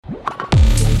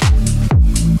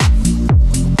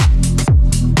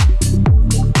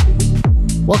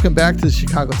Welcome back to the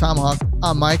Chicago Tomahawk.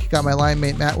 I'm Mike, got my line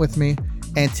mate Matt with me,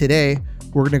 and today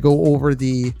we're going to go over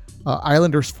the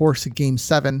Islanders force of Game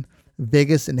 7.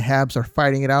 Vegas and Habs are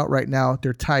fighting it out right now.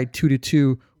 They're tied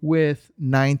 2-2 with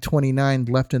 9:29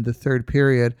 left in the third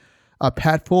period.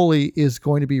 Pat Foley is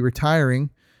going to be retiring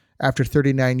after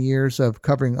 39 years of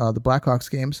covering the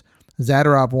Blackhawks games.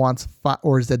 Zadorov wants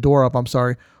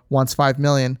 $5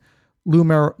 million. Lou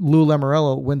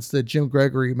Lamoriello wins the Jim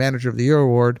Gregory Manager of the Year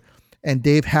award, and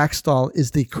Dave Hakstol is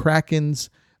the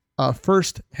Kraken's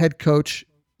first head coach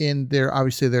in their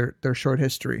short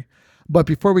history. But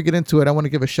before we get into it, I want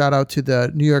to give a shout out to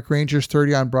the New York Rangers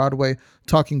 30 on Broadway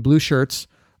Talking Blue Shirts,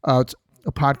 a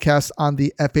podcast on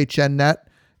the FHN net.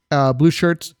 Blue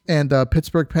Shirts and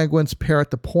Pittsburgh Penguins pair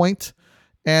at the point,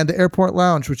 and the Airport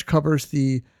Lounge, which covers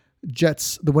the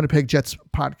Winnipeg Jets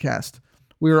podcast.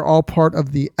 We are all part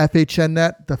of the FHN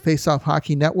net, the Face Off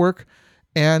Hockey Network,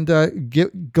 and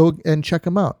go and check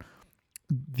them out.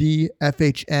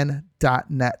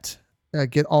 TheFHN.net.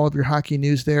 Get all of your hockey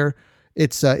news there.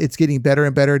 It's getting better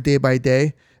and better day by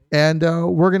day, and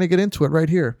we're going to get into it right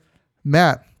here.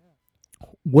 Matt,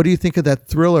 what do you think of that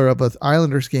thriller of an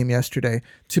Islanders game yesterday?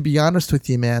 To be honest with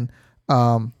you, man,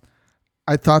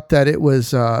 I thought that it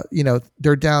was,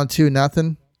 they're down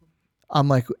 2-0. I'm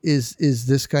like, is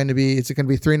it going to be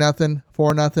 3-0,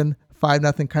 4-0,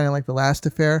 5-0, kind of like the last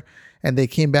affair? And they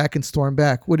came back and stormed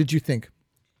back. What did you think?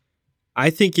 I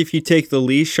think if you take the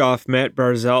leash off Matt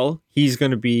Barzal, he's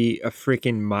going to be a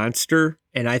freaking monster.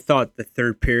 And I thought the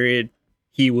third period,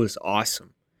 he was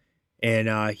awesome.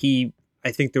 And I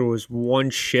think there was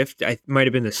one shift. It might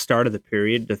have been the start of the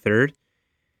period, the third.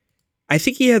 I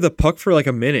think he had the puck for like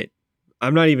a minute.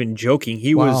 I'm not even joking.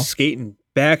 He was skating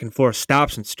back and forth,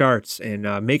 stops and starts, and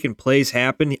making plays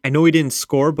happen. I know he didn't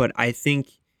score, but I think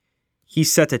he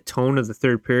set the tone of the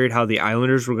third period, how the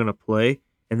Islanders were going to play.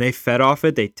 And they fed off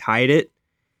it. They tied it,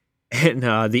 and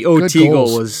the OT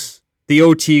goal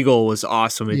was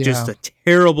awesome. It's just a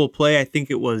terrible play. I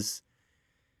think it was,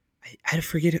 I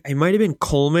forget. It might have been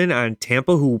Coleman on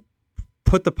Tampa who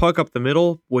put the puck up the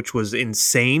middle, which was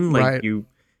insane. Like you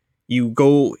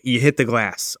hit the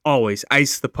glass, always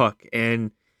ice the puck,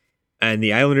 and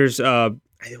the Islanders.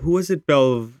 Who was it?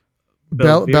 Bellevue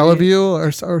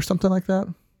or something like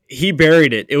that. He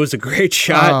buried it. It was a great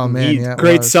shot. Oh, man,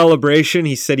 great celebration.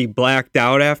 He said he blacked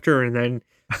out after, and then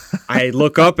I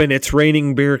look up and it's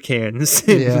raining beer cans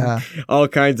and all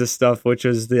kinds of stuff, which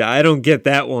is I don't get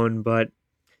that one, but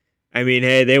I mean,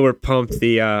 hey, they were pumped,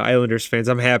 the Islanders fans.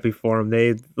 I'm happy for them.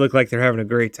 They look like they're having a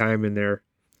great time in there.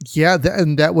 Yeah,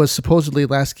 and that was supposedly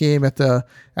last game at their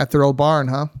old barn,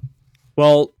 huh?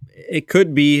 Well, it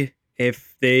could be.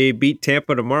 If they beat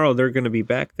Tampa tomorrow, they're going to be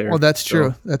back there. Well, that's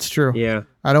true. That's true. Yeah.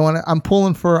 I don't want to. I'm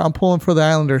pulling for the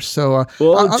Islanders. So.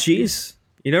 Jeez,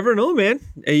 you never know, man.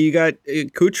 You got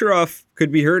Kucherov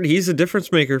could be hurt. He's a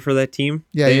difference maker for that team.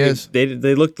 Yeah, he is. They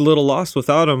looked a little lost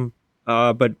without him.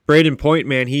 But Braden Point,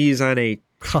 man, he's on a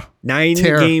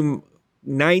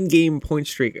 9-game point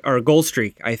streak or goal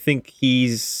streak. I think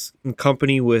he's in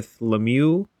company with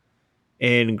Lemieux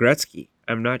and Gretzky.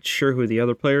 I'm not sure who the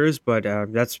other player is, but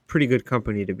that's pretty good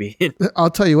company to be in. I'll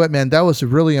tell you what, man, that was a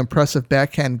really impressive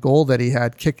backhand goal that he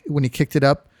had when he kicked it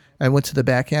up and went to the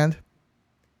backhand.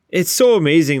 It's so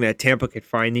amazing that Tampa could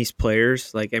find these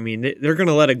players. Like, I mean, they're going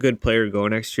to let a good player go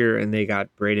next year, and they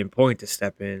got Braden Point to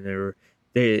step in.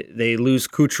 They lose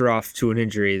Kucherov to an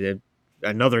injury.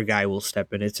 Another guy will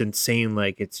step in. It's insane.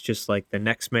 Like, it's just like the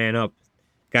next man up.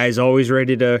 Guy's always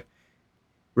ready to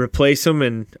replace them,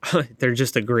 and they're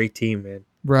just a great team, man.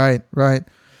 Right.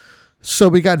 So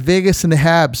we got Vegas and the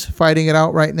Habs fighting it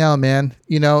out right now, man.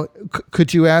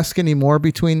 Could you ask any more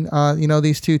between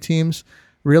these two teams?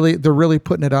 Really, they're really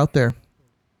putting it out there.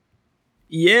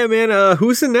 Yeah, man.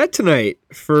 Who's in net tonight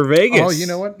for Vegas? Oh, you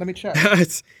know what? Let me check.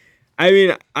 I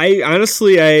mean, I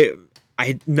honestly,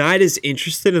 I'm not as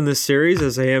interested in this series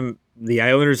as I am the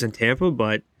Islanders and Tampa,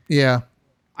 but yeah.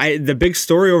 The big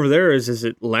story over there is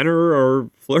it Leonard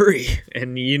or Fleury?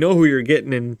 And you know who you're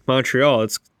getting in Montreal.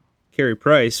 It's Carey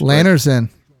Price. Leonard's in.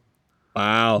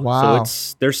 Wow.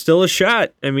 So there's still a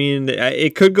shot. I mean,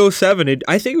 it could go 7.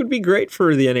 I think it would be great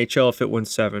for the NHL if it went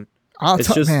 7. It's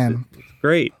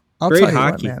great. I'll great tell you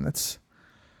hockey. what, man.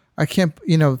 I can't,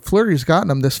 Fleury's gotten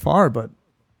them this far, but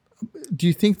do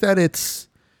you think that it's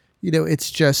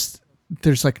just,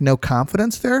 there's like no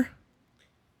confidence there?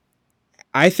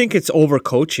 I think it's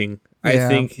overcoaching. Yeah. I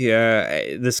think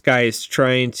this guy is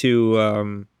trying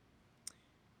to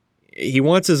he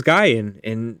wants his guy in,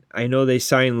 and I know they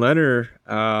signed Leonard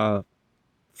 5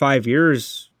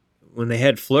 years when they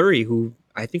had Fleury, who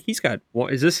I think he's got.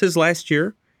 Is this his last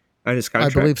year on his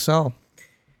contract? I believe so.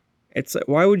 It's like,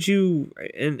 why would you?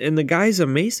 And the guy's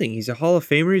amazing. He's a Hall of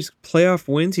Famer. He's playoff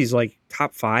wins. He's like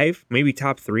top 5, maybe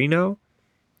top 3 now.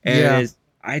 And Yeah.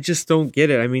 I just don't get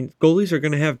it. I mean, goalies are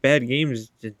going to have bad games.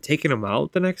 Taking them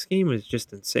out the next game is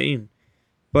just insane.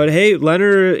 But hey,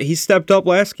 Leonard, he stepped up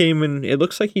last game, and it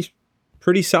looks like he's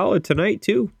pretty solid tonight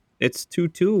too. It's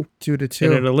 2-2 2-2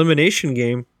 in an elimination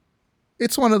game.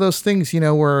 It's one of those things,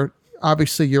 where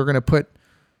obviously you're going to put,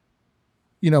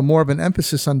 more of an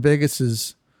emphasis on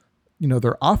Vegas's,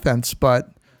 their offense, but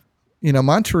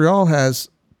Montreal has,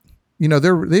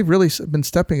 they've really been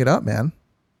stepping it up, man.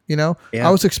 Yeah.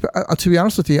 To be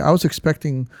honest with you, I was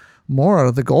expecting more out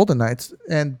of the Golden Knights,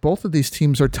 and both of these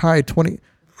teams are tied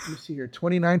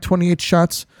 29, 28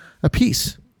 shots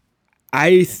apiece.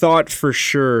 I thought for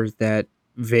sure that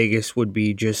Vegas would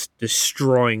be just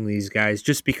destroying these guys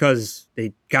just because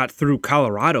they got through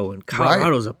Colorado, and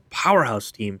Colorado's a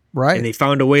powerhouse team. Right. And they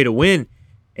found a way to win.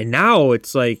 And now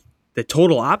it's like the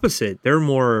total opposite. They're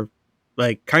more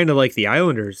like kind of like the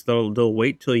Islanders. They'll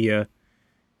wait till you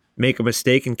make a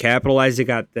mistake and capitalize. They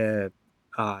got the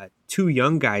 2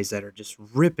 young guys that are just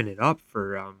ripping it up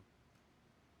for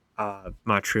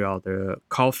Montreal. The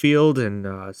Caulfield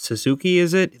and Suzuki,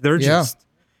 is it?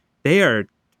 They are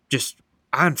just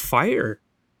on fire.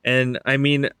 And I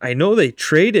mean, I know they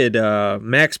traded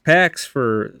Max Pax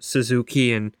for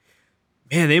Suzuki, and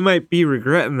man, they might be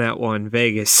regretting that one,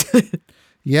 Vegas.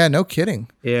 Yeah, no kidding.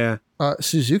 Yeah.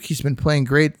 Suzuki's been playing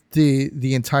great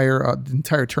the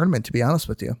entire tournament, to be honest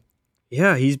with you.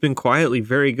 Yeah, he's been quietly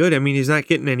very good. I mean, he's not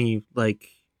getting any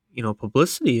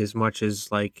publicity as much as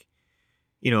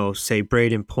say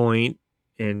Braden Point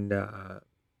and the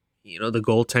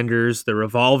goaltenders, the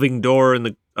revolving door in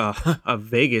the of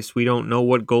Vegas. We don't know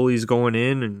what goalie's going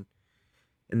in,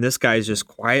 and this guy's just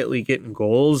quietly getting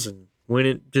goals and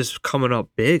winning, just coming up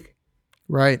big.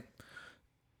 Right.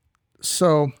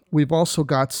 So we've also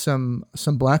got some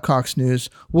Blackhawks news.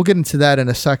 We'll get into that in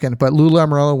a second. But Lou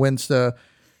Lamoriello wins the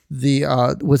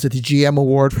GM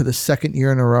award for the second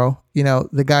year in a row.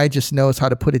 The guy just knows how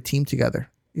to put a team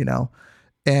together.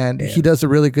 And he does a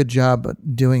really good job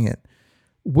doing it.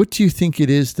 What do you think it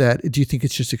is do you think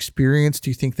it's just experience? Do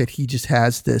you think that he just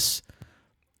has this,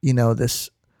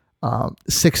 this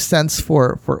sixth sense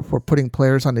for putting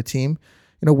players on the team?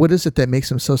 What is it that makes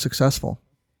him so successful?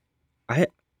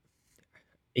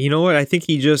 You know what? I think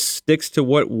he just sticks to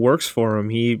what works for him.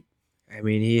 He's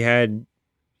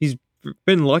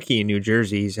been lucky in New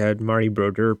Jersey. He's had Marty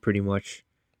Brodeur pretty much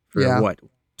for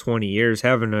 20 years.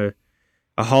 Having a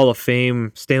Hall of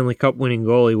Fame Stanley Cup winning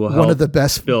goalie will help. One of the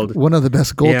best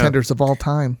goaltenders of all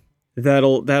time.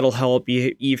 That'll help.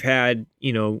 You've had,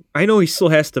 I know he still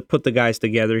has to put the guys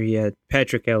together. He had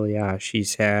Patrick Elias.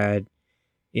 He's had,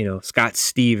 Scott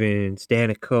Stevens,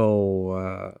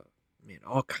 Danico,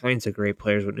 all kinds of great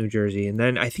players with New Jersey. And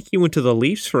then I think he went to the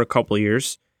Leafs for a couple of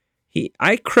years.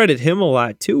 I credit him a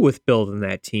lot too with building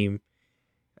that team.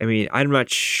 I mean, I'm not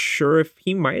sure if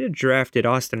he might have drafted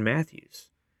Austin Matthews.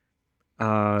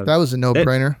 That was a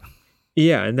no-brainer.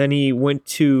 Yeah, and then he went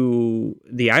to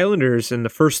the Islanders, and the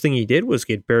first thing he did was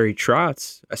get Barry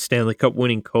Trotz, a Stanley Cup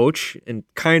winning coach, and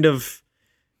kind of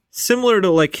similar to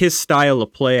like his style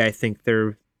of play. I think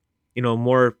they're,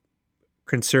 more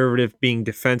conservative, being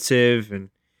defensive, and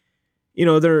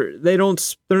they're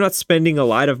not spending a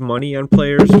lot of money on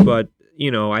players, but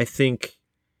I think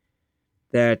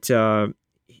that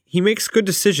he makes good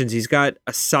decisions. He's got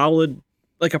a solid,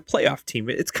 like a playoff team.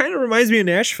 It kind of reminds me of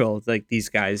Nashville, like these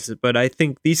guys, but I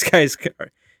think these guys,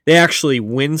 they actually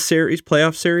win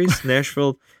playoff series.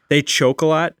 Nashville, they choke a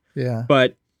lot. Yeah.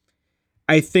 But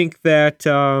I think that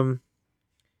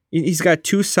he's got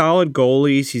 2 solid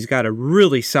goalies. He's got a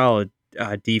really solid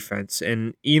defense.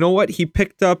 And you know what? He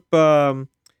picked up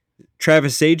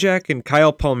Travis Zajac and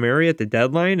Kyle Palmieri at the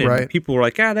deadline, and people were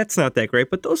like, that's not that great.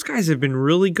 But those guys have been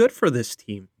really good for this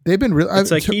team. They've been really.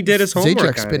 It's like he did his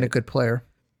homework. Zajac's been a good player.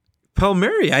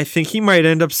 Palmieri, I think he might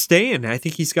end up staying. I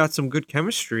think he's got some good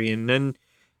chemistry. And then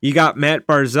you got Matt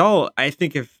Barzal. I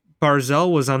think if Barzal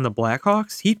was on the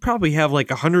Blackhawks, he'd probably have like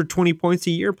 120 points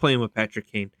a year playing with Patrick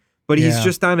Kane. But he's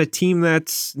just on a team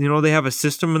that's, they have a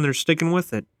system and they're sticking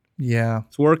with it. Yeah.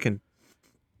 It's working.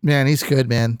 Man, he's good,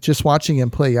 man. Just watching him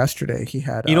play yesterday, he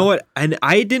had... You know what? And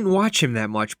I didn't watch him that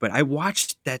much, but I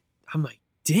watched that. I'm like,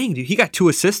 dang, dude, he got 2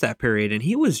 assists that period, and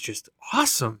he was just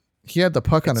awesome. He had the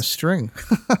puck on a string.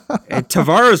 And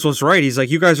Tavares was right. He's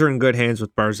like, you guys are in good hands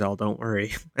with Barzal. Don't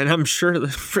worry. And I'm sure the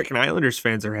freaking Islanders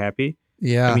fans are happy.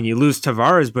 Yeah. I mean, you lose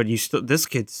Tavares, but this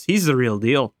he's the real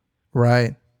deal.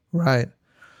 Right.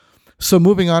 So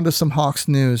moving on to some Hawks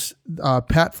news.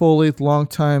 Pat Foley,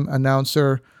 longtime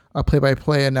announcer,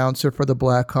 play-by-play announcer for the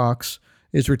Blackhawks,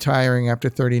 is retiring after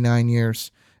 39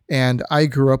 years. And I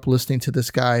grew up listening to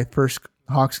this guy. First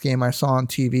Hawks game I saw on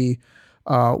TV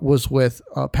was with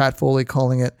Pat Foley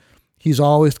calling it. He's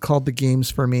always called the games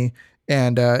for me,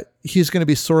 and he's going to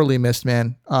be sorely missed,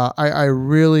 man. I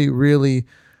really, really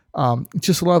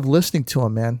just love listening to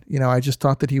him, man. You know, I just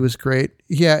thought that he was great.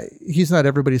 Yeah, he's not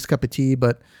everybody's cup of tea,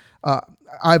 but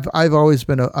I've always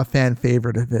been a fan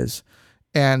favorite of his.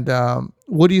 And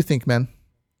what do you think, man?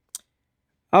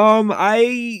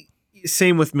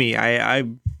 Same with me.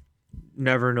 I've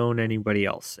never known anybody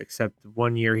else except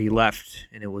 1 year he left,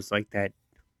 and it was like that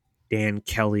Dan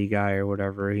Kelly guy or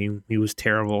whatever. He was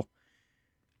terrible.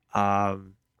 I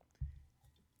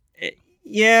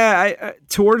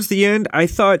towards the end, I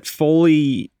thought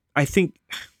Foley. I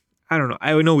don't know.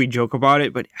 I know we joke about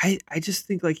it, but I just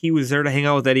think like he was there to hang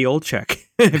out with Eddie Olczyk.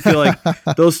 I feel like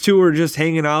those two were just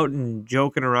hanging out and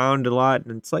joking around a lot,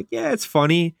 and it's like, yeah, it's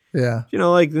funny. Yeah. You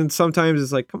know, like then sometimes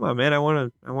it's like, come on, man, I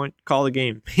want to call the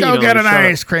game. Go get an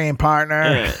ice cream, partner.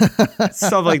 Yeah.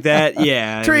 Stuff like that.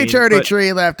 Yeah.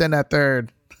 Tree left in that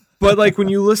third. But like when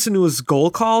you listen to his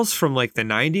goal calls from like the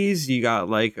 90s, you got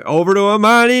like over to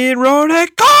Amani and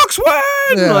Ronak Coxwin.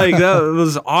 Yeah. Like that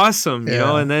was awesome, you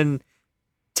know, and then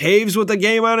Taves with the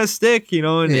game on a stick, you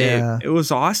know, and it was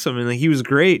awesome. And like, he was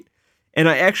great. And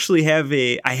I actually had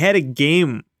a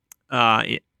game,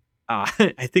 I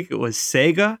think it was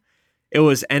Sega. It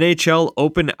was NHL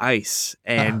Open Ice.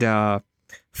 And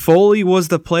Foley was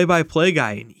the play-by-play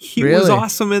guy. And he was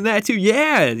awesome in that too.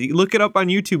 Yeah, look it up on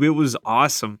YouTube. It was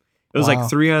awesome. It was like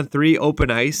 3-on-3 open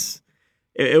ice.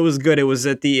 It was good. It was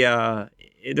at the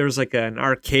there was like an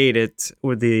arcade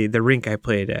with the rink I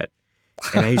played at,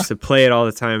 and I used to play it all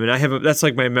the time. And that's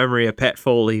like my memory of Pat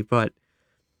Foley. But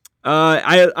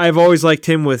I've always liked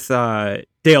him with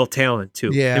Dale Talon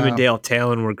too. Yeah, him and Dale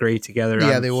Talon were great together.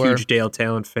 Yeah, I'm they a were. Huge Dale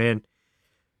Talon fan.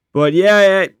 But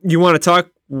yeah, you want to talk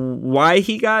why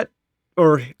he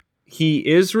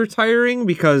is retiring?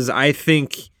 Because I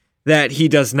think that he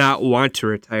does not want to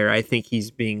retire. I think he's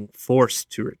being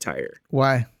forced to retire.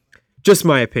 Why? Just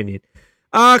my opinion.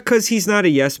 Because he's not a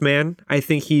yes man. I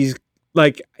think he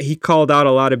called out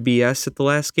a lot of BS at the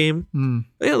last game.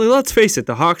 Yeah, let's face it,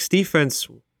 the Hawks defense,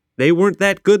 they weren't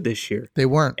that good this year. They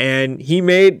weren't. And he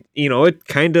made, it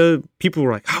kind of, people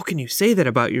were like, how can you say that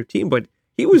about your team? But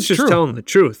he was just telling the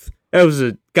truth. That was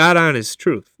a God honest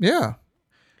truth. Yeah.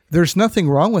 There's nothing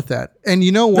wrong with that. And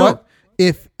you know what? No.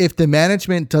 If the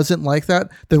management doesn't like that,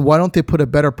 then why don't they put a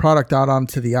better product out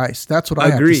onto the ice? That's what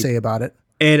I have to say about it.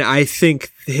 And I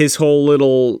think his whole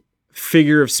little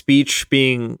figure of speech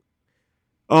being,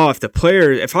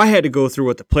 if I had to go through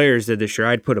what the players did this year,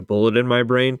 I'd put a bullet in my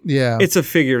brain. Yeah. It's a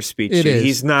figure of speech. It is.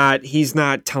 He's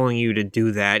not telling you to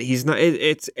do that. He's not,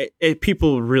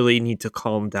 people really need to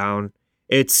calm down.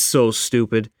 It's so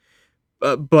stupid.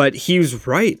 But he was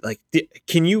right. Like,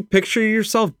 can you picture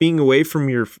yourself being away from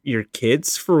your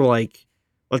kids for like,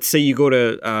 let's say you go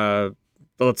to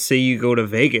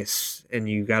Vegas and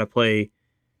you had to play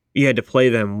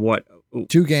them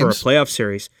 2 games for a playoff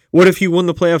series. What if you won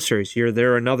the playoff series? You're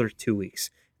there another 2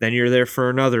 weeks. Then you're there for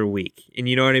another week. And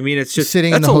you know what I mean? It's just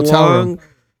sitting in the hotel room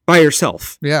by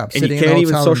yourself. Yeah, and you can't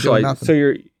even socialize.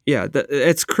 So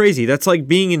it's crazy. That's like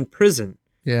being in prison.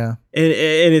 Yeah. And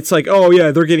it's like, oh,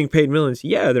 yeah, they're getting paid millions.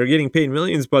 Yeah, they're getting paid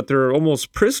millions, but they're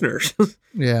almost prisoners.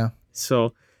 Yeah.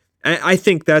 So I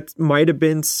think that might have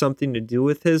been something to do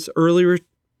with his early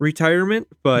retirement.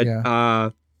 But,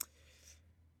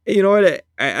 you know what?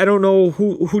 I don't know.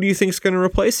 Who do you think is going to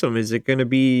replace him? Is it going to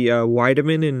be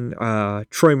Wiedemann and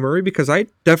Troy Murray? Because I'd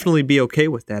definitely be okay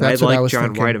with that. I like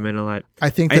John Wiedemann a lot.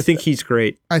 I think he's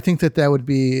great. I think that would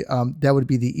be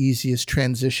the easiest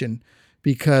transition.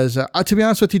 Because to be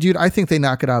honest with you, dude, I think they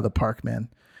knock it out of the park, man.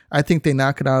 I think they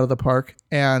knock it out of the park,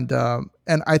 and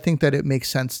I think that it makes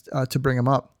sense to bring him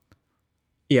up.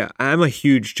 Yeah, I'm a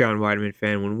huge John Wiedemann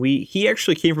fan. He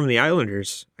actually came from the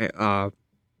Islanders, that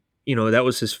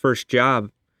was his first job.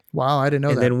 Wow, I didn't know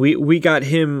that. And then we got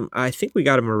him. I think we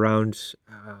got him around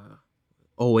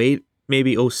 08,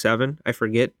 maybe 07, I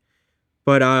forget.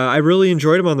 But I really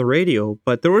enjoyed him on the radio.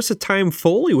 But there was a time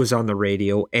Foley was on the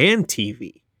radio and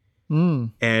TV.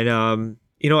 And,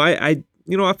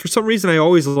 I for some reason, I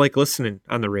always like listening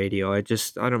on the radio. I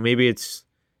don't know, maybe it's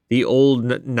the old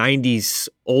 90s,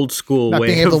 old school way. Not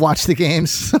being able to watch the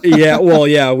games. Yeah. Well,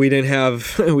 yeah, we didn't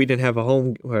have a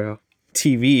home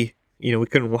TV, we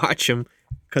couldn't watch them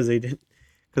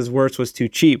because Wirtz was too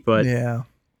cheap, but yeah.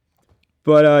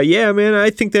 But, yeah, man,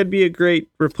 I think that'd be a great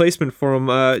replacement for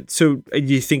him. So do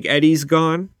you think Eddie's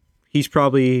gone? He's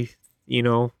probably,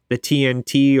 the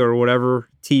TNT or whatever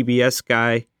TBS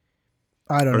guy.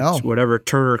 I don't know. Whatever,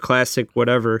 Turner Classic,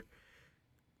 whatever.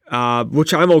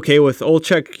 which I'm okay with.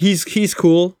 Olczyk, he's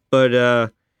cool,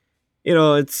 but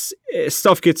it's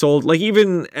stuff gets old. Like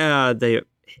even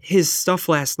his stuff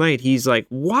last night, he's like,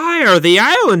 "Why are the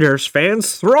Islanders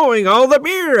fans throwing all the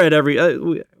beer at every?"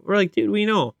 We're like, dude, we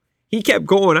know. He kept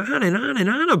going on and on and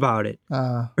on about it.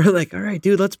 We're like, all right,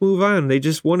 dude, let's move on. They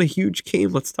just won a huge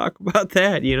game. Let's talk about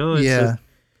that. Yeah.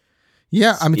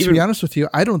 I mean, to be honest with you,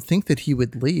 I don't think that he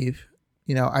would leave.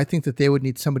 I think that they would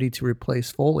need somebody to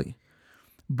replace Foley.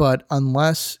 But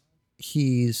unless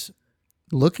he's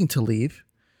looking to leave,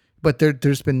 but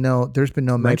there's been no mention of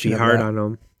that. Might be hard on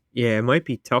him. Yeah, it might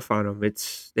be tough on him.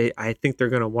 I think they're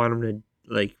gonna want him to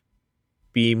like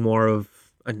be more of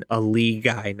a league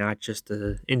guy, not just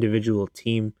an individual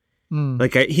team.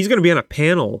 Like he's gonna be on a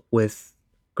panel with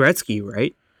Gretzky,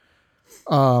 right?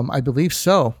 I believe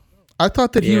so. I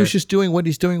thought that he was just doing what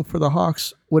he's doing for the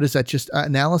Hawks. What is that? Just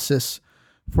analysis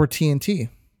for TNT.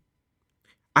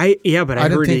 I heard I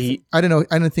don't know.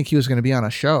 I didn't think he was going to be on a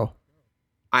show.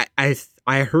 I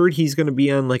heard he's going to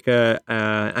be on like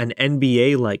an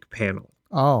NBA like panel.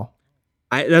 Oh,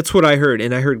 that's what I heard,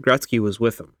 and I heard Gretzky was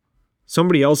with him.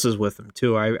 Somebody else is with him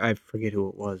too. I forget who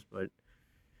it was, but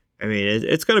I mean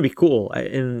it's going to be cool.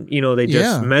 And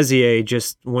Messier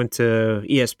just went to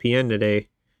ESPN today.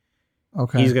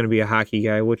 Okay, he's going to be a hockey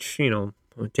guy, which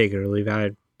take it or leave it.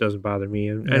 It doesn't bother me.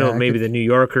 I know maybe the New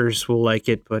Yorkers will like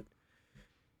it, but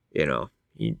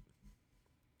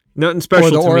nothing special.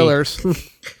 Or the to Oilers. Me.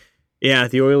 Yeah,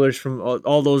 the Oilers from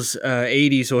all those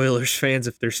 80s Oilers fans,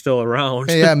 if they're still around.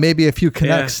 Yeah, maybe a few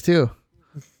Canucks too.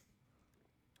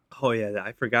 Oh yeah,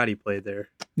 I forgot he played there.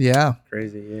 Yeah,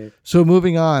 crazy. Yeah. So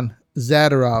moving on,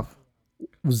 Zadorov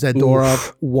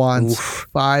wants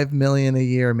 $5 million a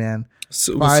year, man.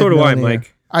 So do I,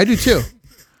 Mike. I do too.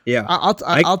 Yeah,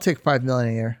 I'll take $5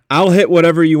 million a year. I'll hit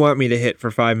whatever you want me to hit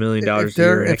for $5 million a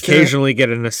year, and occasionally get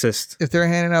an assist. If they're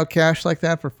handing out cash like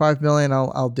that for $5 million,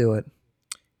 I'll do it.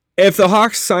 If the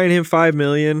Hawks sign him $5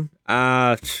 million,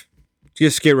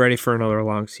 just get ready for another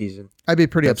long season. I'd be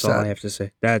pretty upset. That's all I have to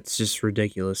say. That's just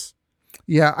ridiculous.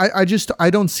 Yeah, I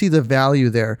don't see the value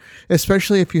there,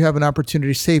 especially if you have an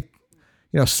opportunity. Say,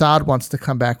 Saad wants to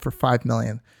come back for $5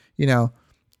 million.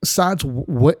 Saad's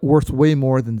worth way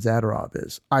more than Zadorov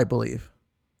is, I believe.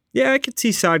 Yeah, I could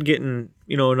see Saad getting,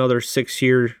 another 6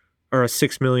 year or a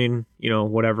 $6 million,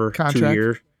 whatever contract. 2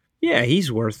 year. Yeah,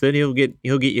 he's worth it. He'll get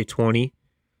you 20.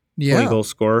 Yeah. 20 goal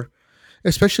scorer.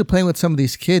 Especially playing with some of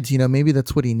these kids, maybe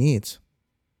that's what he needs.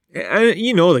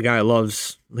 The guy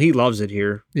loves it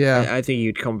here. Yeah. I think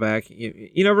he'd come back.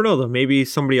 You never know though. Maybe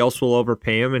somebody else will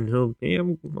overpay him and I'm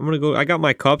going to go. I got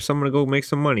my cups. I'm going to go make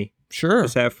some money. Sure.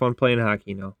 Just have fun playing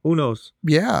hockey now. Who knows?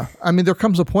 Yeah. I mean, there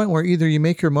comes a point where either you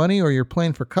make your money or you're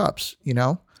playing for cups,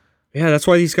 Yeah, that's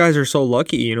why these guys are so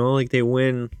lucky, like they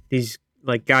win these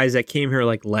like guys that came here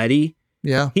like Leddy.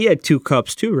 Yeah. He had 2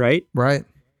 cups too, right? Right.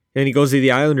 And he goes to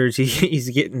the Islanders. He's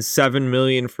getting $7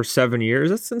 million for 7 years.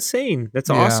 That's insane. That's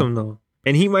awesome though.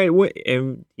 And he might win.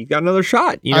 And he got another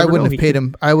shot. I wouldn't have paid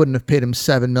him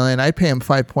 $7 million. I'd pay him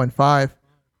 5.5.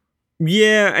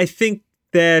 Yeah, I think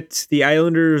that the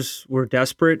Islanders were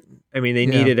desperate. I mean, they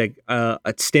needed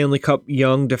a Stanley Cup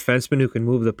young defenseman who can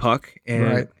move the puck.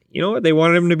 And you know what? They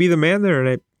wanted him to be the man there.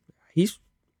 And he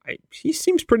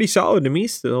seems pretty solid to me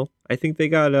still. I think they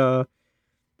got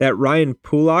that Ryan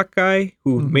Pulak guy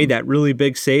who made that really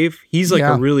big save. He's like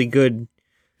a really good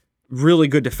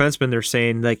defenseman. They're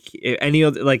saying like any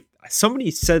other, like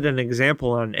somebody said an example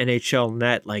on NHL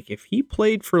Net, like if he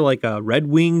played for like a Red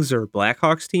Wings or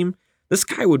Blackhawks team, this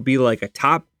guy would be like a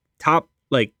top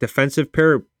like defensive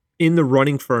pair in the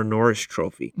running for a Norris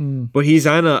Trophy. But he's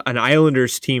on an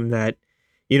Islanders team that,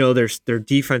 their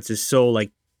defense is so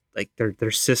like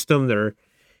their system, they're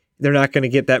not going to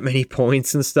get that many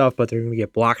points and stuff, but they're going to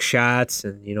get block shots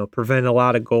and, prevent a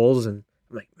lot of goals. And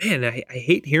I'm like, man, I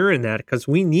hate hearing that because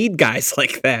we need guys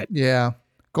like that. Yeah.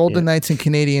 Golden Knights and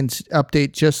Canadiens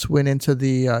update just went into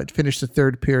finished the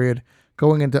third period,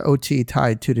 going into OT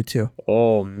tied 2-2.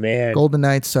 Oh, man. Golden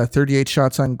Knights 38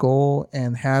 shots on goal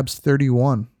and Habs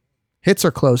 31. Hits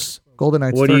are close. Golden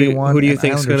Knights 31. Who do you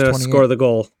think is going to score the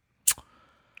goal?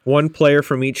 One player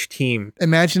from each team.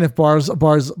 Imagine if Barzal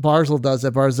does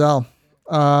it. Barzal.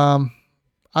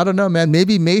 I don't know, man.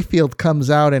 Maybe Mayfield comes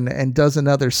out and does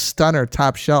another stunner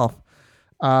top shelf.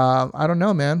 I don't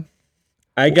know, man.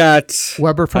 I got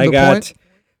Weber from the point.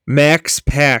 Max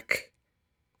Pack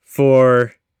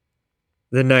for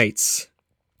the Knights.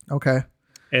 Okay.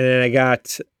 And then I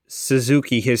got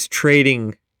Suzuki, his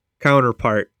trading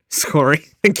counterpart, scoring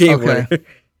the game winner.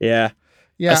 Yeah.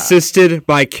 Yeah. Assisted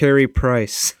by Carey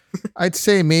Price. I'd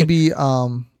say maybe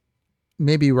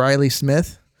Riley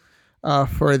Smith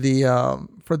for the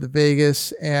for the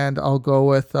Vegas, and I'll go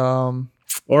with Or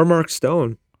Mark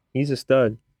Stone. He's a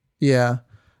stud. yeah.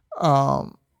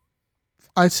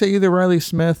 I'd say either Riley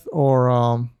Smith or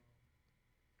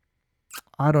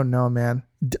I don't know, man,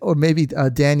 or maybe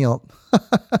Daniel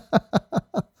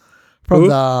from Who?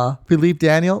 the Philippe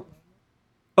Daniel.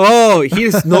 Oh, he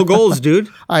has no goals, dude.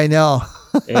 I know.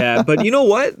 Yeah, but you know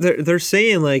what? They're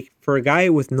saying, like, for a guy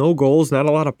with no goals, not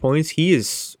a lot of points, he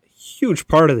is a huge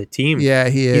part of the team. Yeah,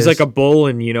 he is. He's like a bull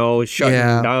and, shutting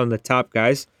Yeah. down the top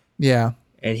guys. Yeah.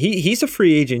 And he's a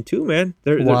free agent too, man.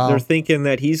 They're thinking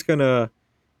that he's gonna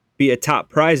be a top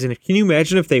prize. And can you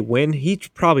imagine if they win? He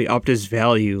probably upped his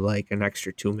value like an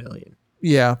extra $2 million.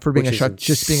 Yeah, for being Which is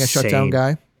just being a shutdown insane.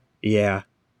 guy. Yeah,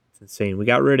 it's insane. We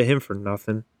got rid of him for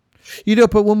nothing.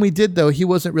 But when we did though, he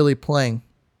wasn't really playing.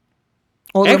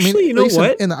 Well, Actually, you at know least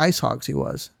what? In the Ice Hawks, he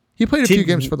was. He played a few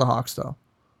games for the Hawks though.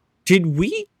 Did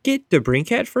we get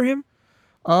DeBrincat for him?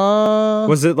 Uh,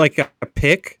 Was it like a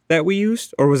pick that we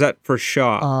used, or was that for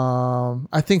Shaw?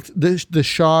 I think the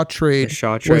Shaw trade, The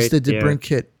Shaw was trade, the yeah.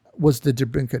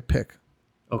 DeBrincat pick,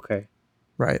 Okay,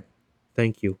 right?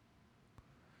 thank you.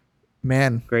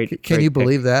 Man, Great. Can great you pick.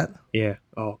 believe that? Yeah.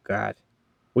 Oh God,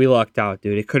 we lucked out,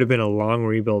 dude. It could have been a long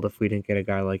rebuild if we didn't get a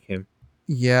guy like him.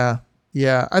 Yeah.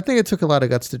 I think it took a lot of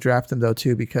guts to draft him though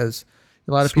too, because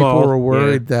a lot of Small, people were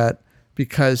worried that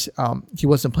because he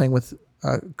wasn't playing with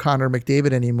Connor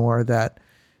McDavid anymore, that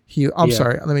I'm Yeah.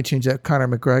 sorry, let me change that, Connor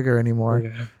McGregor anymore,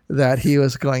 Yeah. that he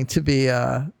was going to be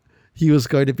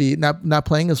not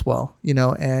playing as well,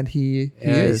 and he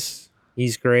is.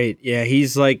 He's great. Yeah,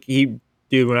 he's like dude.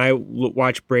 When I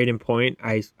watch Braden Point,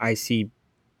 I see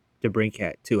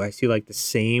DeBrincat too. I see like the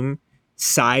same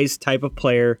size type of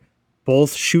player.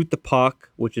 Both shoot the puck,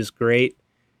 which is great.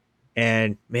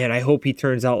 And man, I hope he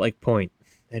turns out like Point.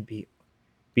 That'd be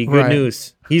good Right.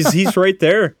 news. He's right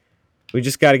there. We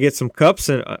just got to get some cups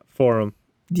for him.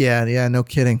 Yeah, no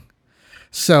kidding.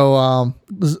 So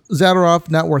Zadorov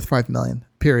not worth $5 million.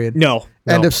 Period. No.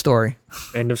 End of story.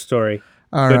 End of story.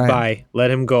 All right. Goodbye. Let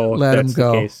him go. Let him that's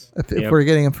go. The case. If Yep. we're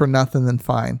getting him for nothing, then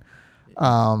fine.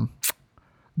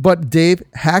 But Dave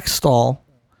Hackstall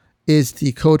is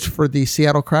the coach for the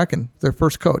Seattle Kraken, their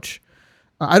first coach.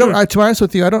 To be honest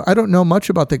with you, I don't know much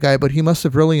about the guy, but he must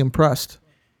have really impressed.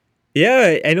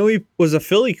 Yeah, I know he was a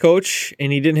Philly coach,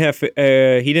 and he didn't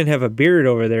have a beard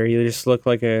over there. He just looked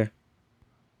like a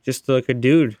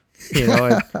dude.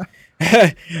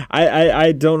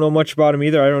 I don't know much about him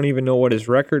either. I don't even know what his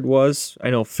record was. I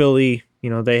know Philly,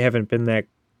 they haven't been that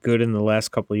good in the last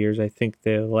couple of years. I think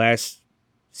the last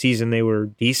season they were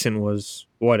decent was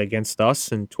against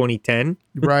us in 2010.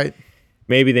 Right.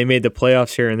 Maybe they made the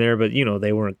playoffs here and there, but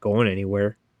they weren't going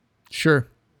anywhere. Sure.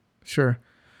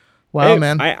 Wow, Hey,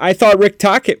 man. I thought Rick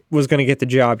Tocchet was going to get the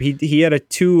job. He had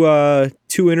two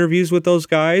interviews with those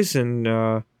guys, and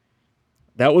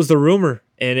that was the rumor.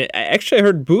 And I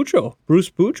heard Bruce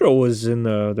Boudreau was in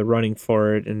the running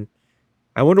for it, and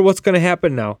I wonder what's going to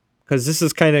happen now, because this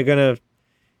is kind of going to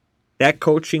that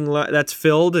coaching that's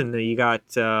filled, and you got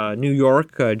New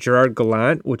York Gerard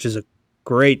Gallant, which is a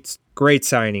great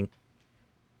signing.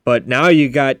 But now you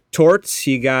got Torts,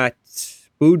 you got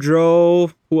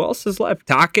Boudreau. Who else is left?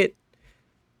 Tocchet.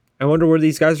 I wonder where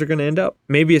these guys are going to end up.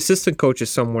 Maybe assistant coaches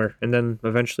somewhere, and then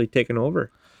eventually taking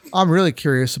over. I'm really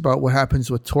curious about what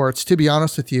happens with Torts. To be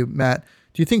honest with you, Matt,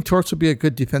 do you think Torts would be a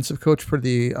good defensive coach for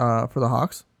the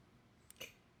Hawks?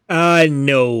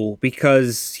 No,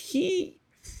 because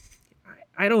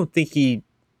I don't think he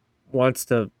wants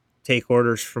to take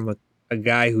orders from a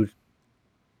guy who's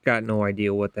got no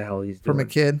idea what the hell he's doing. From a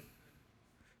kid?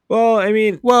 Well, I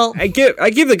mean, I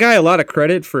give the guy a lot of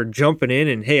credit for jumping in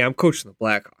and, hey, I'm coaching the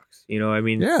Blackhawks.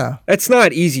 Yeah. That's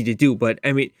not easy to do, but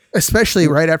I mean, especially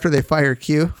right after they fire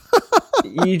Q.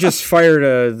 you just fired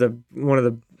one of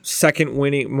the second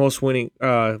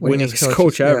winningest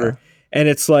coach ever, yeah. And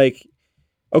it's like,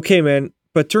 okay, man,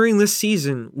 but during this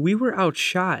season we were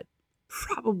outshot.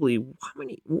 Probably how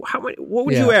many? What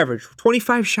would you average?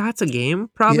 25 shots a game?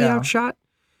 Probably outshot.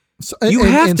 So, you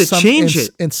have to change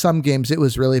it. In some games, it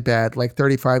was really bad, like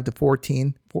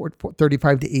 35-14,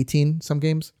 35-18. Some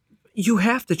games. You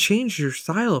have to change your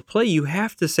style of play. You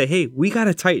have to say, "Hey, we got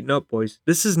to tighten up, boys.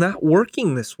 This is not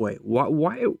working this way."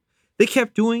 Why they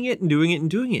kept doing it and doing it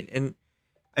and doing it? And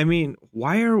I mean,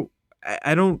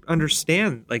 I don't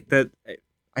understand like that.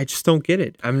 I just don't get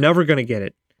it. I'm never gonna get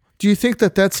it. Do you think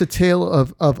that that's a tale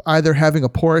of either having a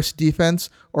porous defense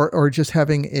or just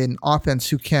having an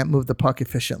offense who can't move the puck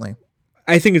efficiently?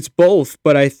 I think it's both,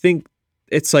 but I think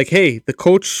it's like, hey, the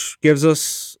coach gives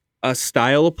us a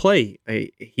style of play.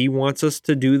 He wants us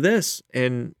to do this,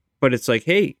 but it's like,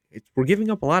 hey, we're giving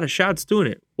up a lot of shots doing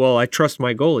it. Well, I trust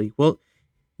my goalie. Well,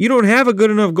 you don't have a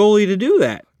good enough goalie to do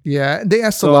that. Yeah, they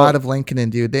asked a lot of Lincoln,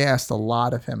 dude. They asked a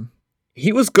lot of him.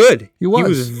 He was good. He was. He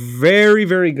was very,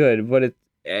 very good. But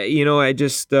I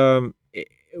just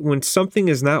when something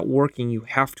is not working, you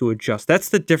have to adjust. That's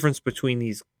the difference between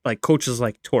these like coaches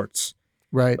like Torts.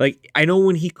 Right. Like I know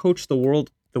when he coached the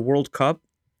World Cup,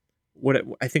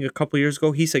 I think a couple years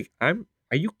ago, he's like, are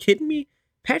you kidding me?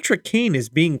 Patrick Kane is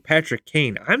being Patrick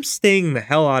Kane. I'm staying the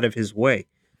hell out of his way.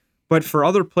 But for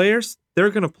other players, they're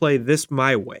going to play this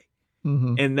my way.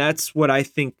 Mm-hmm. And that's what I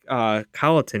think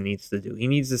Colleton needs to do. He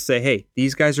needs to say, hey,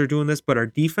 these guys are doing this, but our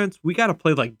defense, we got to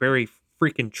play like Barry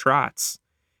freaking Trotz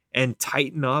and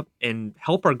tighten up and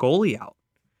help our goalie out.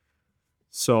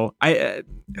 So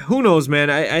who knows, man?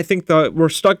 I think that we're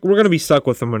going to be stuck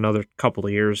with them another couple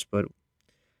of years, but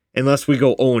unless we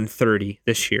go 0-30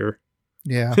 this year.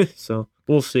 Yeah. So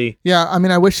we'll see. Yeah, I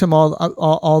mean, I wish him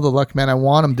all the luck, man. I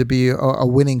want him to be a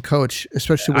winning coach,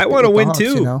 especially with I want to win Hawks,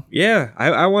 too. You know? Yeah,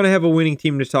 I want to have a winning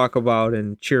team to talk about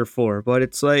and cheer for. But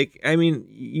it's like, I mean,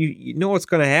 you know what's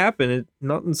going to happen.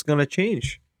 Nothing's going to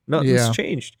change. Nothing's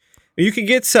changed. You could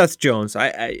get Seth Jones.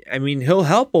 I mean, he'll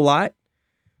help a lot,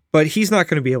 but he's not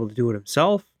going to be able to do it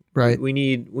himself. Right. We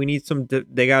need some.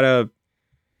 They gotta,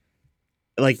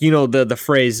 like, the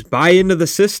phrase "buy into the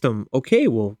system." Okay,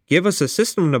 well, give us a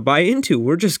system to buy into.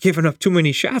 We're just giving up too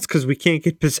many shots because we can't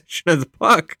get possession of the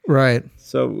puck. Right.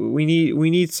 So we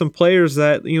need some players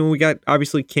that we got.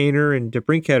 Obviously, Kaner and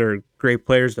DeBrincat are great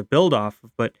players to build off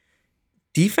of, but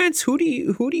defense. Who do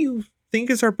you think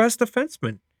is our best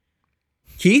defenseman?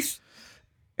 Keith,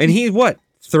 and he's what,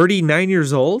 39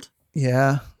 years old?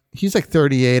 Yeah. He's like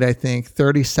 38, I think.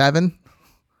 37.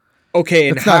 Okay,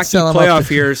 in hockey playoff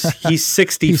years, he's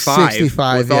 65, he's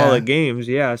 65 with all the games.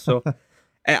 Yeah, so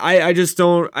I just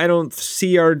don't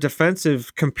see our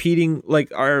defensive competing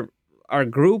like our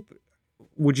group.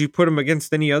 Would you put them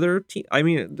against any other team? I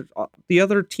mean, the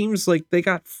other teams, like, they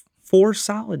got 4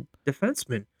 solid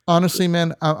defensemen. Honestly,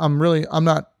 man, I'm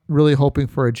not really hoping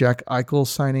for a Jack Eichel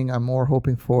signing. I'm more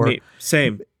hoping for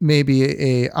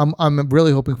maybe I'm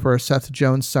really hoping for a Seth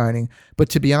Jones signing. But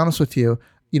to be honest with you,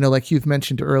 like you've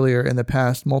mentioned earlier in the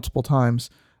past multiple times,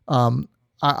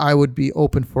 I would be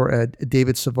open for a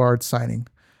David Savard signing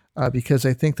because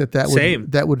I think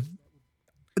that would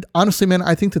honestly, man,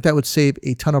 I think that would save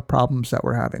a ton of problems that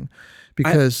we're having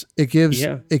because it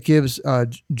gives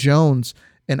Jones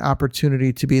an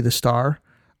opportunity to be the star.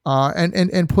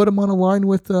 And put him on a line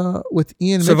with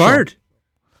Ian Savard. Mitchell.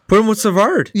 Put him with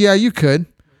Savard. Yeah, you could.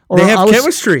 Or they have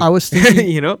chemistry. I was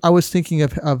thinking, I was thinking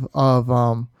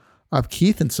of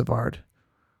Keith and Savard,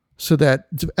 so that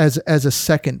as a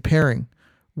second pairing,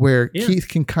 where Keith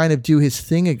can kind of do his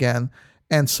thing again,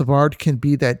 and Savard can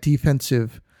be that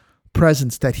defensive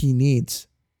presence that he needs,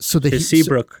 so that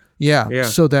Seabrook.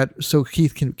 So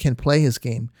Keith can play his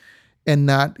game, and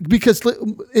not because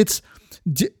it's.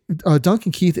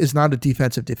 Duncan Keith is not a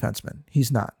defensive defenseman.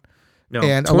 He's not. No,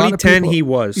 and 2010 he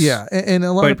was. Yeah, and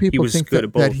a lot of people think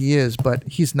that he is, but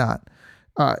he's not.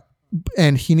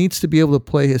 And he needs to be able to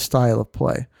play his style of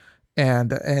play,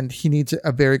 and he needs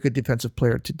a very good defensive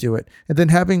player to do it. And then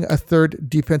having a third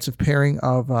defensive pairing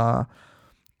of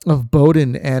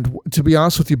Bowden, and to be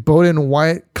honest with you, Bowden and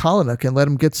Wyatt Kalynuk, and let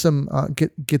him get some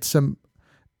get some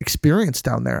experience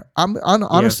down there.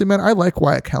 Honestly, man, I like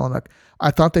Wyatt Kalynuk. I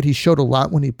thought that he showed a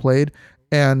lot when he played,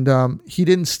 and he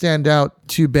didn't stand out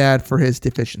too bad for his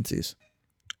deficiencies.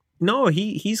 No,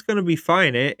 he's going to be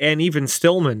fine. And even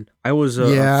Stillman, I was a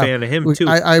fan of him too.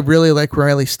 I really like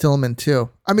Riley Stillman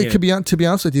too. I mean, to be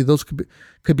honest with you, those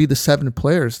could be the 7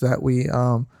 players that we.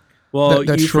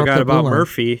 That you forgot about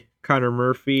Murphy, Connor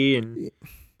Murphy, and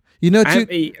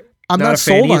dude, I'm not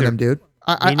sold on him, dude.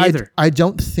 I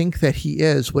don't think that he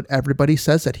is what everybody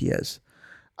says that he is.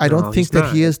 I don't think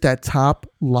that he is that top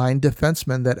line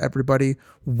defenseman that everybody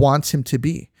wants him to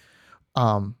be.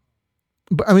 But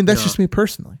I mean, that's just me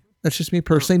personally.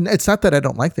 It's not that I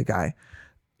don't like the guy.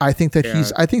 I think that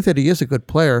he is a good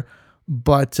player,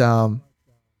 but I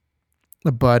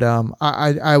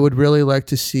would really like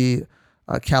to see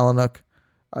Kalynuk,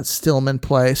 Stillman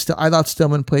play. I thought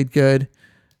Stillman played good.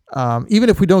 Even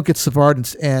if we don't get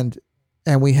Savard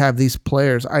and we have these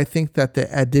players, I think that the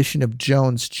addition of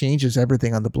Jones changes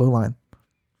everything on the blue line.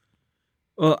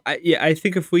 Well, I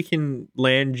think if we can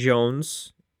land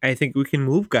Jones, I think we can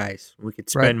move guys. We could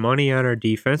spend money on our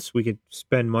defense. We could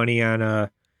spend money on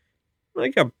a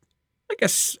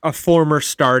former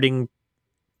starting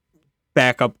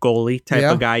backup goalie type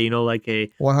of guy. Like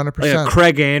a 100%, like a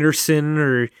Craig Anderson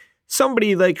or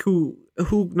somebody like who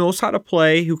knows how to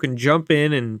play, who can jump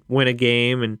in and win a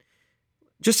game and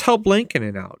just help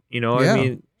Lankinen out. I Yeah.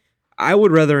 mean, I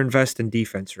would rather invest in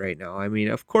defense right now. I mean,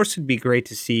 of course, it'd be great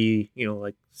to see,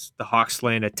 like the Hawks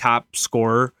land a top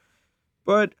scorer.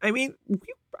 But, I mean,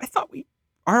 I thought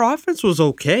our offense was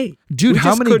okay. Dude, We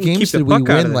how just many couldn't games keep the did we puck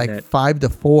out of win? the Like net.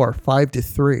 5-4,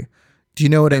 5-3. Do you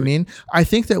know what I I mean- mean? I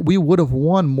think that we would have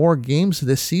won more games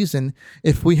this season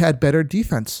if we had better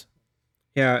defense.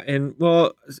 Yeah, and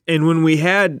when we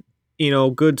had,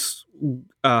 good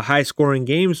high scoring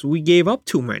games, we gave up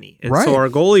too many. And Right. so our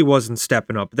goalie wasn't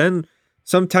stepping up. Then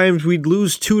sometimes we'd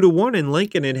lose 2-1 and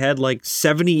Lincoln had like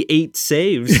 78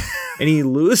 saves and he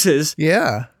loses.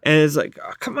 Yeah. And it's like,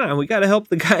 oh, come on, we got to help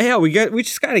the guy out. We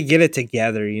just got to get it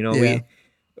together. Yeah.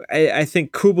 I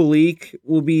think Kubalik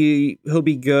he'll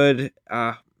be good.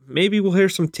 Maybe we'll hear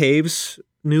some Taves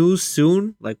news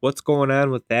soon, like what's going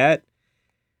on with that.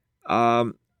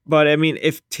 But I mean,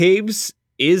 if Taves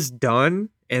is done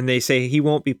and they say he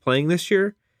won't be playing this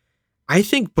year, I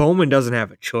think Bowman doesn't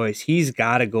have a choice. He's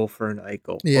got to go for an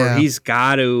Eichel, Yeah. or he's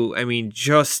got to. I mean,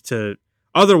 just to.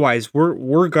 Otherwise,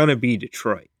 we're gonna be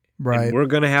Detroit. Right. And we're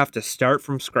gonna have to start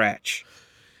from scratch.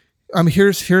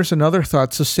 Here's another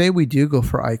thought. So say we do go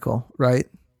for Eichel, right?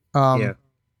 Yeah.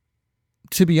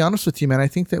 To be honest with you, man, I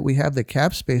think that we have the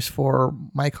cap space for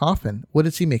Mike Hoffman. What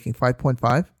is he making?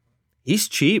 5.5? He's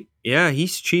cheap. Yeah,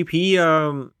 he's cheap. He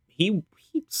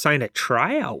signed a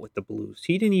tryout with the Blues.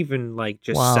 He didn't even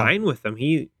just Wow. sign with them.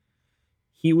 He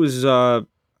was I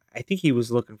think he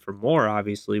was looking for more,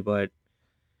 obviously, but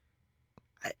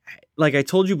like I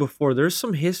told you before, there's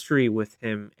some history with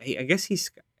him. I guess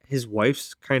his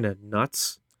wife's kind of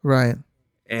nuts, Right.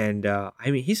 and I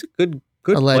mean he's a good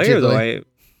player Allegedly.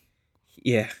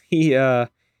 though.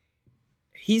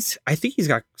 I think he's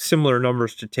got similar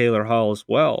numbers to Taylor Hall as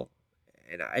well,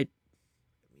 and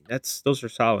those are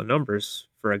solid numbers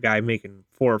for a guy making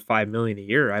 $4 or $5 million a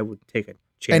year. I would take a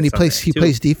chance. And he on plays that he too.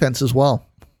 plays defense as well.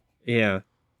 Yeah.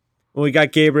 Well, we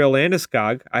got Gabriel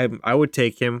Landeskog. I would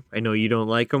take him. I know you don't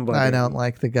like him, but I don't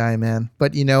like the guy, man.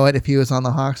 But you know what? If he was on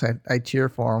the Hawks, I'd cheer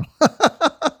for him.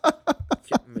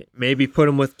 maybe put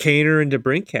him with Kaner and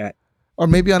DeBrincat. Or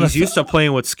maybe on He's used to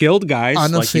playing with skilled guys.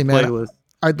 Honestly, like he man, played with.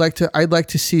 I'd like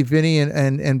to see Vinny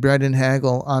and Brendan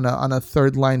Hagel on a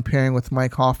third line pairing with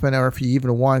Mike Hoffman, or if you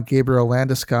even want Gabriel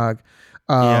Landeskog,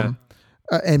 and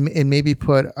maybe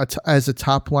put as a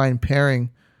top line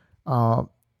pairing,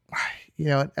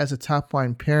 as a top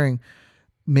line pairing,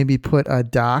 maybe put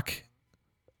Doc,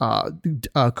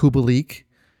 Kubalik,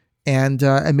 and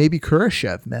maybe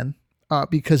Kurashev, man.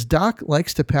 Because Doc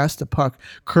likes to pass the puck.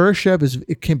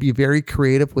 Kurashev can be very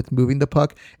creative with moving the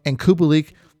puck, and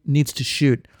Kubalik needs to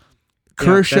shoot.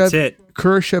 That's it.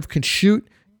 Kurashev can shoot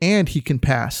and he can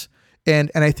pass, and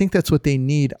I think that's what they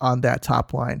need on that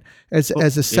top line. As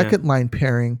a second line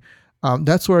pairing,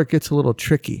 that's where it gets a little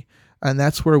tricky, and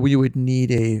that's where we would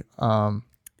need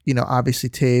obviously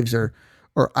Taves or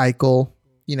Eichel,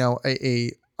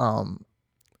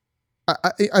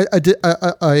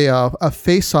 a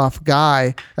face-off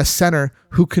guy, a center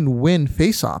who can win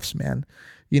face-offs, man,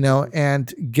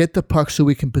 and get the puck so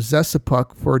we can possess the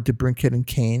puck for DeBrincat and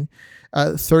Kane.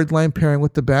 Third line pairing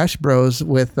with the Bash Bros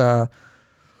with Vinny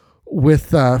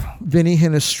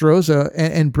Hinostroza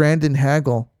and Brandon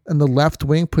Hagel. And the left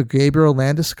wing, put Gabriel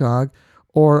Landeskog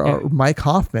or Mike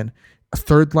Hoffman. A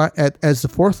third line as the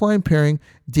fourth line pairing,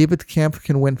 David Kampf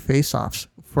can win faceoffs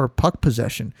for puck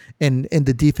possession in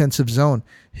the defensive zone.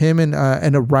 Him and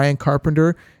a Ryan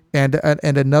Carpenter and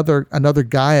another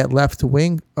guy at left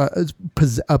wing,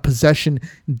 a possession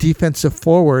defensive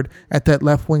forward at that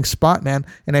left wing spot, man.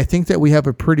 And I think that we have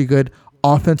a pretty good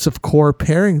offensive core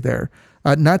pairing there.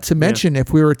 Not to mention,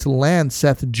 if we were to land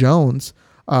Seth Jones,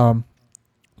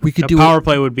 we could do power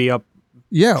play would be up,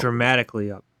 yeah, dramatically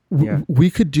up. We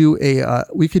could do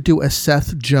a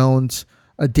Seth Jones,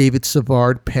 a David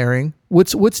Savard pairing.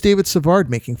 What's David Savard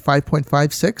making?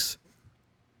 5.56?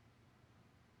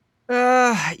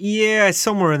 Yeah,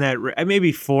 somewhere in that.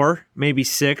 Maybe 4, maybe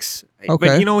 6. Okay.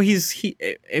 But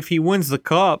if he wins the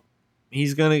cup,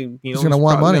 he's gonna he's gonna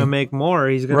want money. Gonna make more.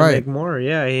 He's gonna make more.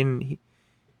 Yeah, and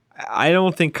I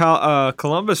don't think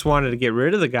Columbus wanted to get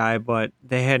rid of the guy, but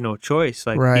they had no choice.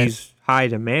 He's high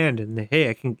demand, and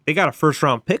they got a first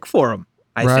round pick for him.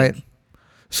 I think.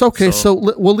 So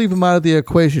we'll leave him out of the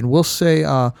equation. We'll say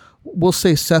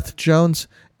Seth Jones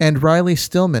and Riley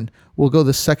Stillman. We'll go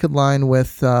the second line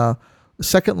with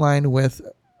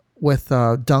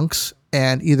Dunks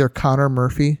and either Connor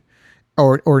Murphy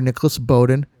or Nicholas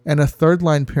Bowden, and a third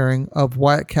line pairing of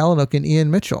Wyatt Kalynuk and Ian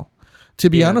Mitchell. To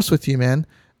be honest with you, man,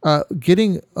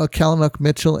 getting Kalynuk,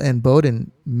 Mitchell, and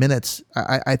Bowden minutes,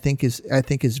 I think is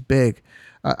big.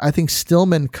 I think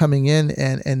Stillman coming in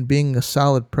and being a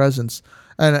solid presence,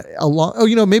 and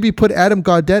maybe put Adam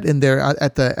Gaudette in there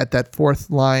at that fourth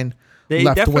line. They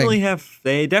left definitely wing. have.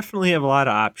 They definitely have a lot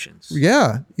of options.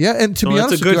 Yeah, and to So be that's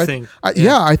honest a good with you, thing.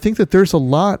 I think that there's a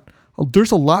lot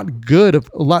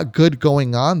good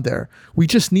going on there. We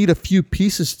just need a few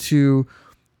pieces to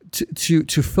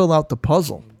fill out the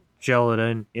puzzle. Gel it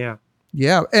in. Yeah.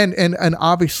 Yeah, and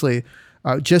obviously,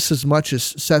 just as much as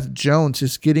Seth Jones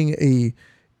is getting a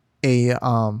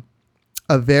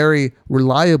very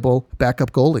reliable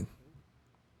backup goalie.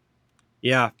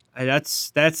 Yeah,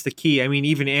 that's the key. I mean,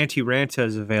 even Antti Ranta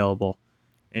is available,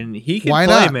 and he can Why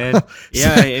play, not? man.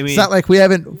 Yeah, I mean, it's not like we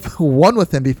haven't won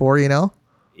with him before,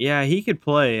 Yeah, he could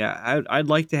play. I'd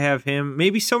like to have him.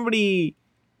 Maybe somebody.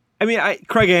 I mean,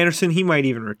 Craig Anderson. He might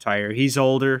even retire. He's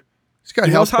older. He's got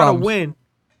He knows health how problems. to win.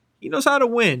 He knows how to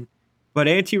win. But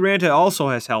Antti Ranta also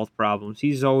has health problems.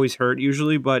 He's always hurt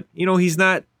usually, but he's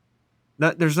not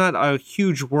there's not a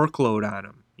huge workload on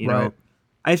him, Right. know.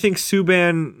 I think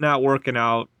Subban not working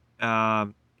out.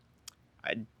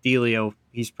 Delio,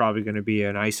 he's probably going to be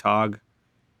an ice hog.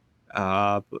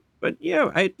 But yeah,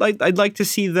 I'd like to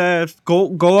see the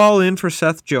go all in for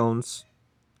Seth Jones,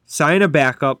 sign a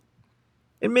backup,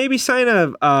 and maybe sign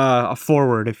a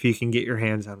forward if you can get your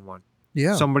hands on one.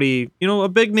 Yeah. Somebody, a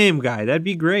big name guy. That'd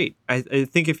be great. I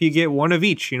think if you get one of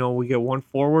each, we get one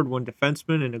forward, one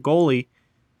defenseman, and a goalie.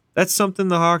 That's something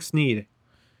the Hawks need.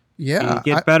 Yeah. You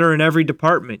get better in every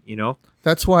department,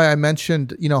 That's why I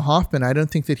mentioned, Hoffman. I don't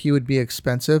think that he would be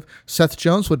expensive. Seth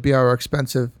Jones would be our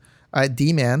expensive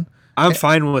D-man. I'm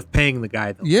fine with paying the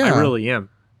guy, though. Yeah. I really am.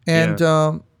 And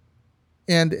Yeah.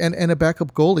 And a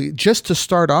backup goalie just to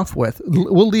start off with.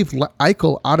 We'll leave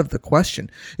Eichel out of the question.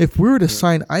 If we were to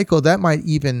sign Eichel, that might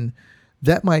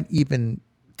even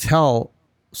tell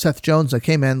Seth Jones, like,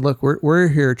 hey man, look, we're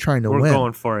here trying to win. We're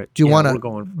going for it. Do you want we're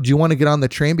going for it. Do you want to get on the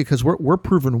train, because we're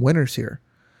proven winners here?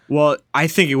 Well, I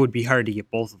think it would be hard to get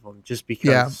both of them, just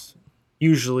because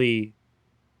usually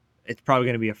it's probably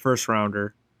going to be a first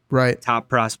rounder, Right. top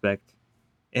prospect.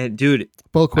 And dude,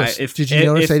 Boquist. Did you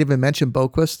notice I didn't even mention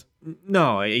Boquist?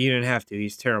 No, you didn't have to.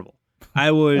 He's terrible. I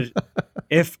would,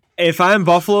 if I'm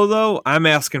Buffalo though, I'm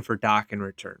asking for Doc in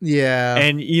return. Yeah.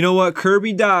 And you know what?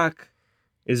 Kirby Doc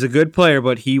is a good player,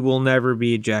 but he will never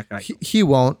be Jack Eichel. He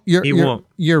won't. He won't.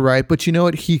 You're right, but you know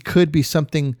what? He could be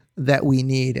something that we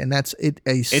need, and that's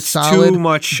It's solid, too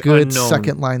much good unknown.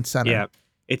 second line center. Yeah,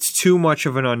 it's too much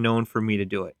of an unknown for me to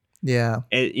do it. Yeah.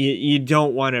 You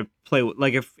don't want to play with,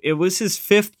 like, if it was his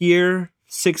 5th year,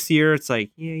 6th year, it's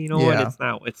like, what? It's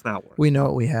not worth it. We know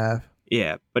what we have.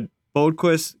 Yeah, but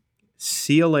Boquist,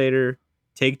 see you later.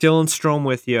 Take Dylan Strome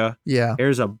with you. Yeah.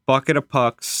 Here's a bucket of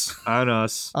pucks on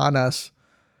us. On us.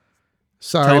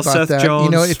 Sorry Tell about Seth that.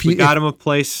 Jones, If we you got him a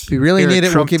place. if you really here need at it,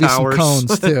 we'll Trump give Towers. you some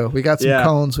cones too. We got some Yeah.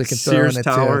 cones we can Sears throw in it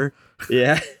Tower.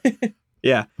 Yeah.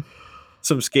 Yeah.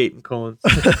 Some skating cones.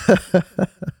 too.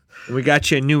 We got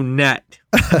you a new net.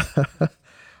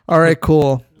 All right,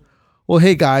 cool. Well,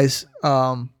 hey guys,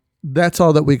 that's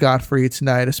all that we got for you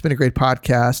tonight. It's been a great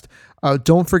podcast.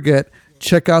 Don't forget,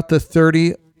 check out the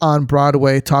 30 on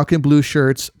Broadway Talking Blue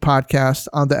Shirts podcast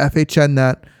on the FHN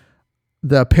net,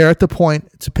 the Pair at the Point.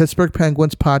 It's a Pittsburgh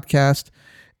Penguins podcast,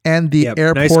 and the Yep,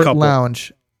 nice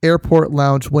Airport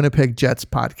Lounge Winnipeg Jets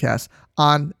podcast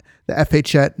on the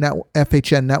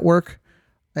FHN network.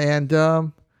 And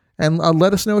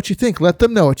let us know what you think. Let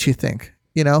them know what you think.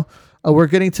 We're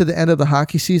getting to the end of the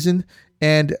hockey season,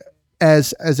 and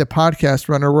as a podcast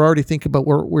runner, we're already thinking about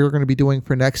what we're going to be doing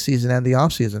for next season and the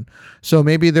off season. So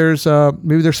maybe there's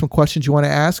some questions you want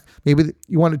to ask. Maybe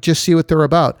you want to just see what they're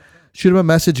about. Shoot them a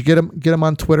message, get them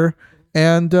on Twitter,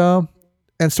 and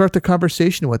start the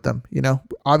conversation with them.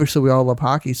 Obviously we all love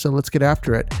hockey, so let's get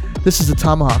after it. This is the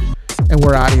Tomahawk, and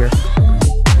we're out of here.